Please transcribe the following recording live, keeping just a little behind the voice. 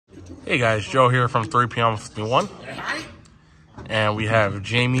Hey guys, Joe here from 3PM51. And we have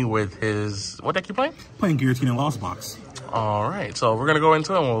Jaime with his, what deck you playing? Playing Giratina Lost Box. All right, so we're going to go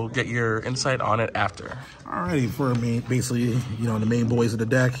into it and we'll get your insight on it after. Alrighty, for me, basically, the main boys of the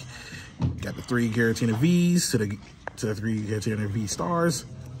deck. Got the 3 Giratina Vs to the 3 Giratina V stars.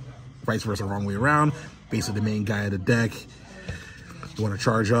 Vice versa, wrong way around. Basically, the main guy of the deck. You want to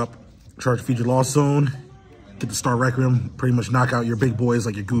charge up, charge feature Lost Zone, get the Star Requiem, pretty much knock out your big boys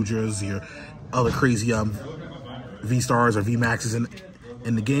like your Gudras, your other crazy V-Stars or V-Maxes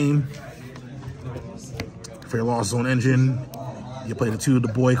in the game. For your Lost Zone engine, you play the 2 of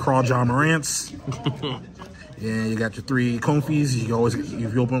the boy Crawl John Morants. Yeah, you got your 3 Confies. You can always,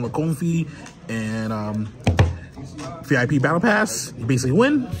 if you open with Confi and VIP Battle Pass, you basically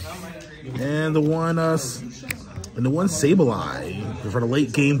win. And the one Sableye for the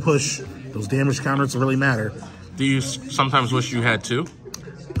late game push. Those damage counters really matter. Do you sometimes wish you had 2?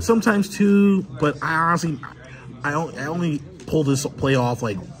 Sometimes 2, but I honestly, I only pulled this play off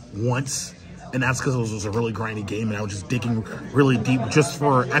like once, and that's because it was a really grindy game, and I was just digging really deep just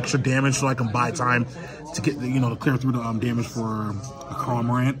for extra damage so I can buy time to get to clear through the damage for a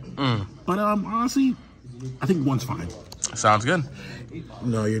Cormorant. But honestly, I think 1's fine. Sounds good.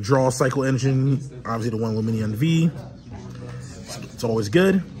 Your draw cycle engine, obviously the 1 Luminion V. It's always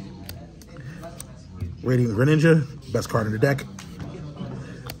good. Radiant Greninja, best card in the deck.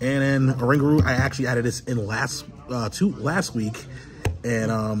 And then Oranguru, I actually added this in last week,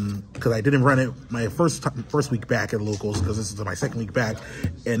 and because I didn't run it my first week back at locals, because this is my second week back,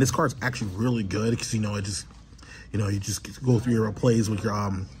 and this card's actually really good because you just go through your plays with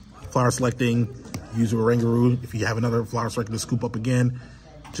your flower selecting, use your Oranguru. If you have another flower selecting to scoop up again,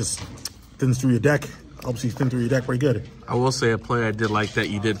 just thins through your deck. Helps you thin through your deck pretty good. I will say a play I did like that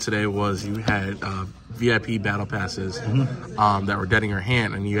you did today was you had VIP battle passes that were dead in your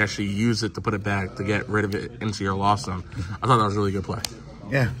hand, and you actually used it to put it back to get rid of it into your Lost Zone. I thought that was a really good play.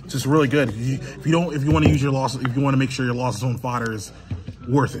 Yeah, just really good. If you want to use your Lost, if you want to make sure your Lost Zone fodder is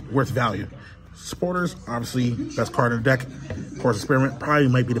worth value. Supporters, obviously, best card in the deck. Of course, Experiment probably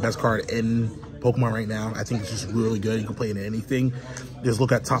might be the best card in Pokemon right now. I think it's just really good. You can play it in anything. Just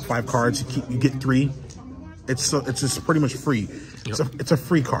look at top 5 cards. You get 3. It's just pretty much free. Yep. It's a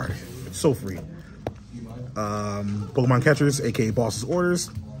free card. It's so free. Pokemon Catchers, aka Boss's Orders.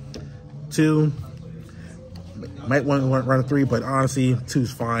 2. Might want to run a 3, but honestly,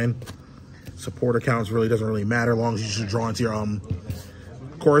 2's fine. Supporter counts doesn't really matter as long as you just draw into your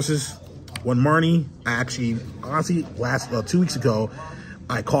choruses. 1 Marnie. I actually, honestly, 2 weeks ago,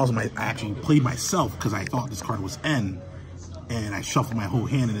 I actually played myself because I thought this card was N. And I shuffled my whole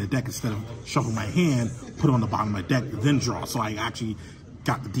hand in the deck instead of shuffling my hand, put it on the bottom of my deck, then draw. So I actually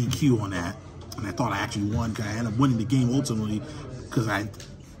got the DQ on that, and I thought I actually won. I ended up winning the game ultimately because I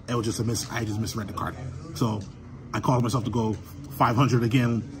just misread the card. So I caused myself to go 500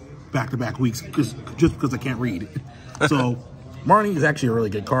 again, back-to-back weeks, just because I can't read. So Marnie is actually a really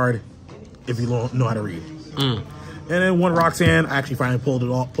good card if you know how to read. And then 1 Roxanne, I actually finally pulled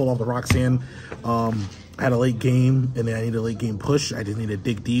off the Roxanne. I had a late game, and then I needed a late game push. I just needed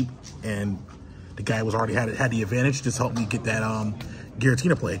to dig deep, and the guy was already had the advantage. Just helped me get that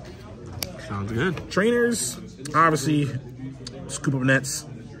Giratina play. Sounds good. Trainers, obviously, scoop up nets,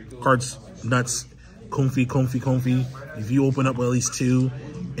 cards, nuts, comfy. If you open up with at least 2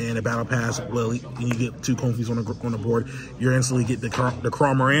 and a battle pass, well, you get 2 Confies on the board, you're instantly get the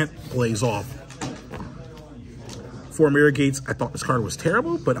Cormorant plays off. 4 Mirror Gates, I thought this card was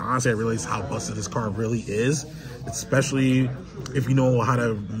terrible, but honestly, I realized how busted this card really is, especially if you know how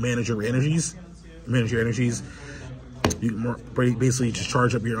to manage your energies. You basically just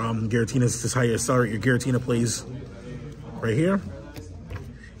charge up your Giratinas. This is how you accelerate your Giratina plays right here.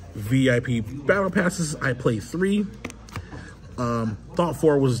 VIP Battle Passes, I play 3. Thought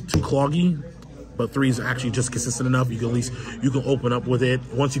 4 was too cloggy, but 3 is actually just consistent enough. You can open up with it.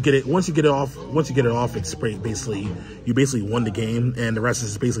 Once you get it off, it's basically you basically won the game, and the rest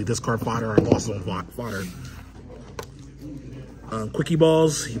is basically discard fodder or Lost Zone fodder. Quickie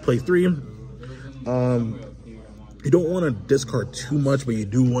Balls, you play 3. You don't want to discard too much, but you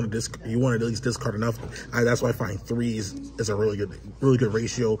do want to at least discard enough. That's why I find 3 is a really good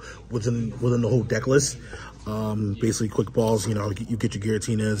ratio within the whole deck list. Basically, Quick Balls, you get your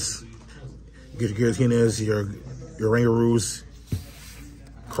Giratinas. Your Rangaroos,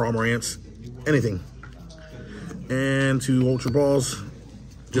 Cormorants, anything. And 2 Ultra Balls,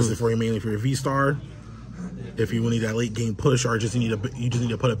 just mainly for your V-Star. If you need that late game push, or you just need to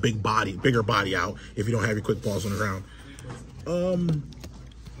put a bigger body out if you don't have your Quick Balls on the ground.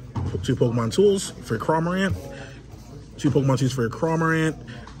 2 Pokemon Tools for your Cormorant. 2 Pokemon Tools for your Cormorant.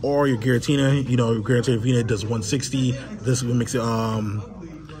 or your Giratina. You know, Giratina does 160. This one makes it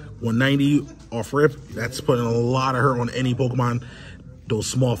 190 off rip. That's putting a lot of hurt on any Pokemon. Those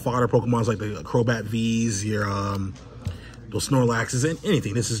small fodder Pokemons like the Crobat Vs, your those Snorlaxes, and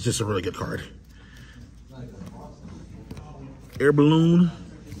anything. This is just a really good card. Air Balloon,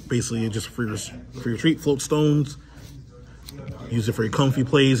 basically just for your retreat. Float Stones, use it for your comfy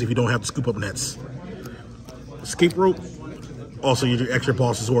plays if you don't have to scoop up nets. Escape Rope, also your extra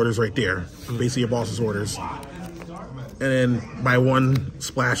boss's orders right there. Basically your boss's orders. And then my one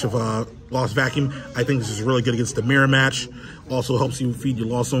splash of Lost Vacuum. I think this is really good against the mirror match. Also helps you feed your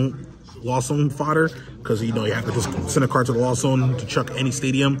Lost Zone fodder, because you know you have to just send a card to the Lost Zone to chuck any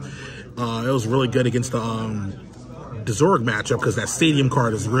stadium. It was really good against the Zorg matchup, because that stadium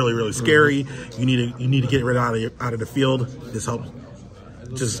card is really scary. You need to get rid of it out of the field. This helps.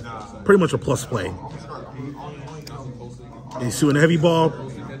 Just pretty much a plus play. Sue and Heavy Ball,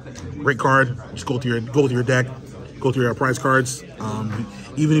 great card. Just go through your deck, go through your prize cards.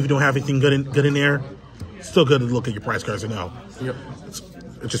 Even if you don't have anything good in there, still good to look at your prize cards and know. Yep.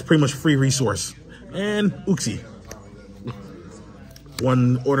 It's just pretty much free resource. And Uxie.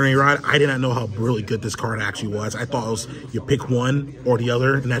 One Ordinary Rod. I did not know how really good this card actually was. I thought it was you pick one or the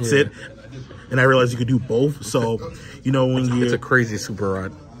other and that's it. And I realized you could do both. So, you know, when it's a crazy super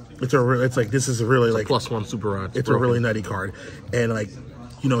rod. It's like, this is a really like +1 super rod. It's a really nutty card. And like,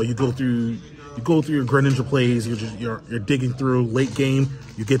 you know, you go through your Greninja plays, you're digging through late game,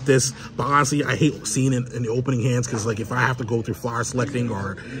 you get this. But honestly, I hate seeing it in the opening hands, because like if I have to go through flower selecting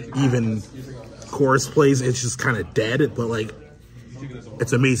or even chorus plays, it's just kind of dead. But like,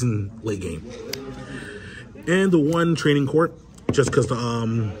 it's amazing late game. And the one training court, just because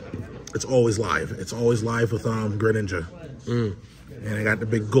it's always live. It's always live with Greninja. And I got the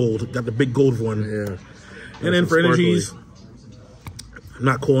big gold one. Yeah. And then for energies, I'm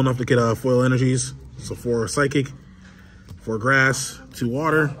not cool enough to get foil energies. So 4 psychic, 4 grass, 2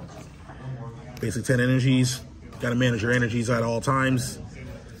 water, basically 10 energies. Got to manage your energies at all times.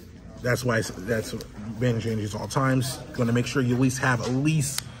 That's why that's manage your energies at all times. Going to make sure you at least have 3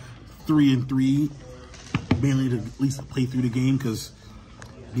 and 3, mainly to at least play through the game, because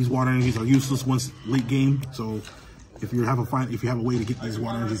these water energies are useless once late game. So if you have a way to get these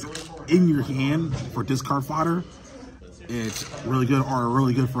water energies in your hand for discard fodder, it's really good, or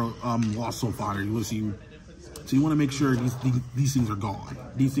really good for Lost Zone fodder. You want to see, so you want to make sure these things are gone.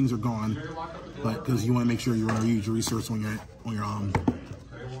 These things are gone, but because you want to make sure you want to use your resource on your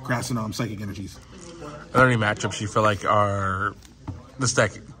grass and psychic energies. Are there any matchups you feel like this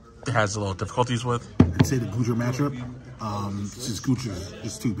deck has a little difficulties with? I'd say the Goodra matchup. Since Goodra is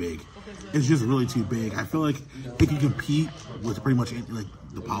just too big. It's just really too big. I feel like it can compete with pretty much like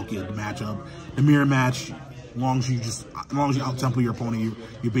the Palkia matchup, the mirror match. As long as you out-tempo your opponent, you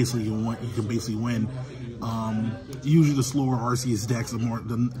can basically win. Usually the slower Arceus decks,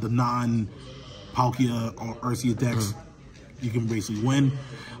 the non-Palkia Arceus decks, you can basically win.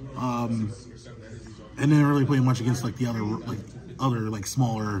 And then really play much against like the other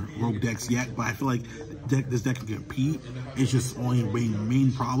smaller rogue decks yet. But I feel like this deck can compete. It's just only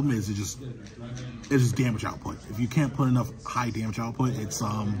main problem is it's just damage output. If you can't put enough high damage output, it's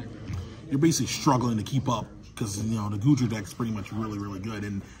you're basically struggling to keep up, because you know the Goodra deck is pretty much really good,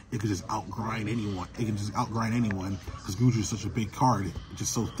 and it could just outgrind anyone. It can just outgrind anyone, because Goodra is such a big card. It's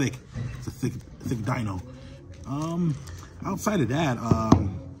just so thick. It's a thick dino. Outside of that,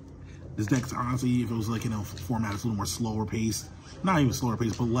 this deck's honestly, if it was like in a format that's a little more slower paced, not even slower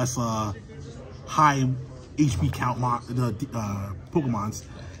paced, but less high HP count Pokemons,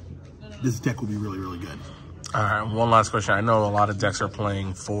 this deck would be really good. All right, one last question. I know a lot of decks are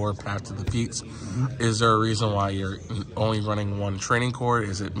playing 4 Path to the Peaks. Is there a reason why you're only running 1 training cord?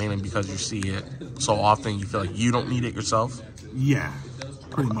 Is it mainly because you see it so often you feel like you don't need it yourself? Yeah,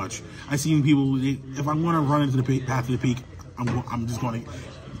 pretty much. I've seen people, if I'm going to run into the Path to the Peak, I'm just going to,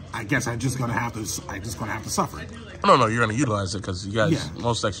 I guess I'm just going to have to suffer. No, you're going to utilize it, because you guys,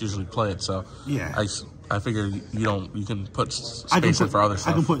 most decks usually play it. So yeah, I figure you can put space in for other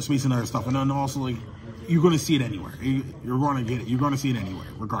stuff. I can put space in other stuff, and then also like, you're going to see it anywhere. You're going to get it. You're going to see it anywhere,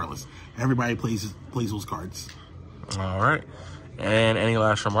 regardless. Everybody plays those cards. All right. And any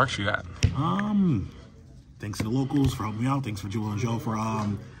last remarks you got? Thanks to the locals for helping me out. Thanks for Jewel and Joe for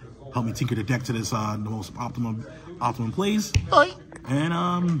helping me tinker the deck to this the most optimum plays. Bye.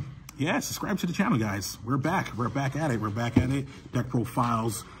 And yeah, subscribe to the channel, guys. We're back. We're back at it. Deck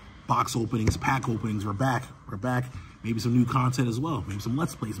profiles, box openings, pack openings. We're back. Maybe some new content as well. Maybe some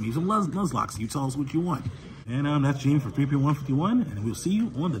Let's Plays. Maybe some Nuzzlocks. You tell us what you want. And that's Jaime for 3P151, and we'll see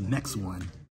you on the next one.